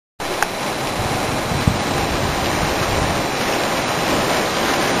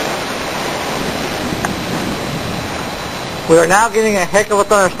We are now getting a heck of a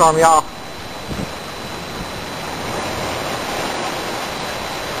thunderstorm, y'all.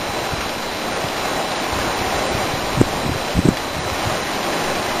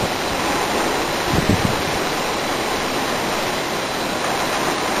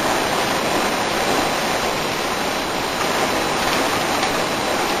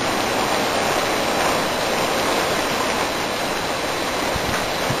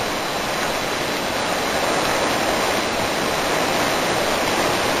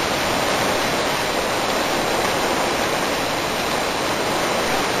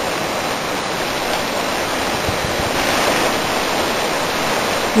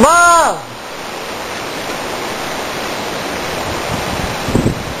 Mom!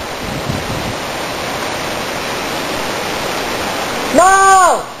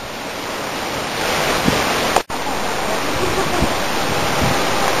 Mom!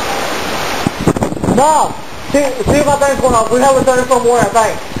 Mom! See if my thing's going off. We have a thunderstorm warning, I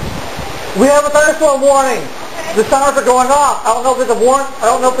think. We have a thunderstorm warning. Okay. The sirens are going off. I don't know if it's a warning. I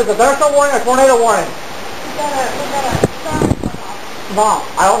don't know if it's a thunderstorm warning or a tornado warning. We got a Mom,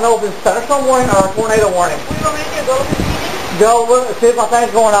 I don't know if it's a thunderstorm warning or a tornado warning. What do you want me to do? Go to the TV? Go look, see if my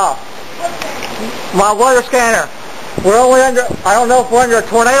thing's going off. What thing? My weather scanner. We're only under, I don't know if we're under a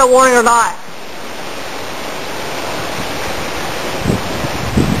tornado warning or not.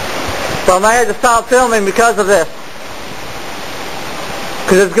 So I may have to stop filming because of this.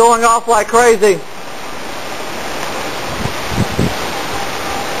 Because it's going off like crazy.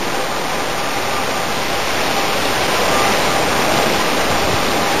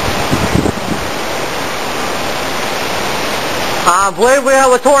 I believe we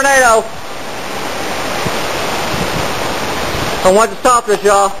have a tornado. I want to stop this,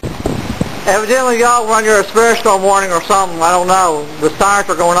 y'all. Evidently, y'all were under a severe storm warning or something. I don't know. The sirens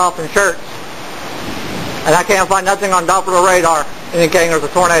are going off in Schertz. And I can't find nothing on Doppler radar indicating there's a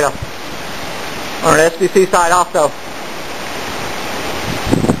tornado. On an SBC side also.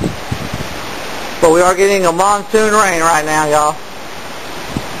 But we are getting a monsoon rain right now, y'all.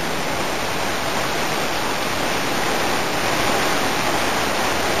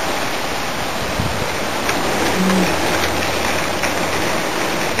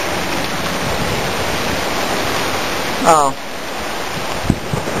 Oh.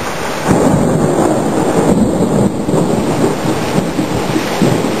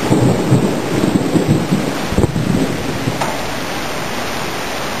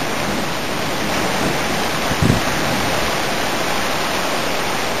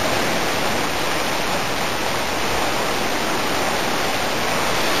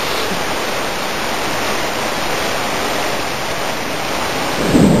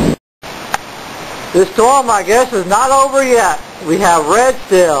 This storm, I guess, is not over yet. We have red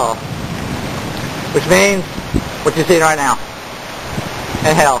still, which means what you're seeing right now,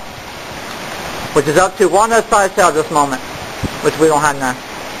 and hell, which is up to 1 size cell at this moment, which we don't have now.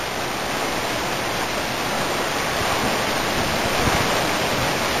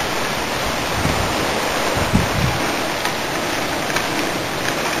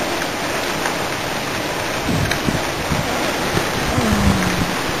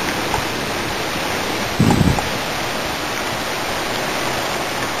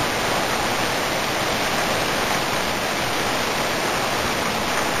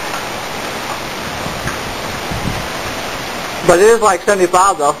 But it is like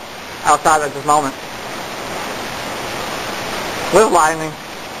 75 though, outside at this moment. With lightning.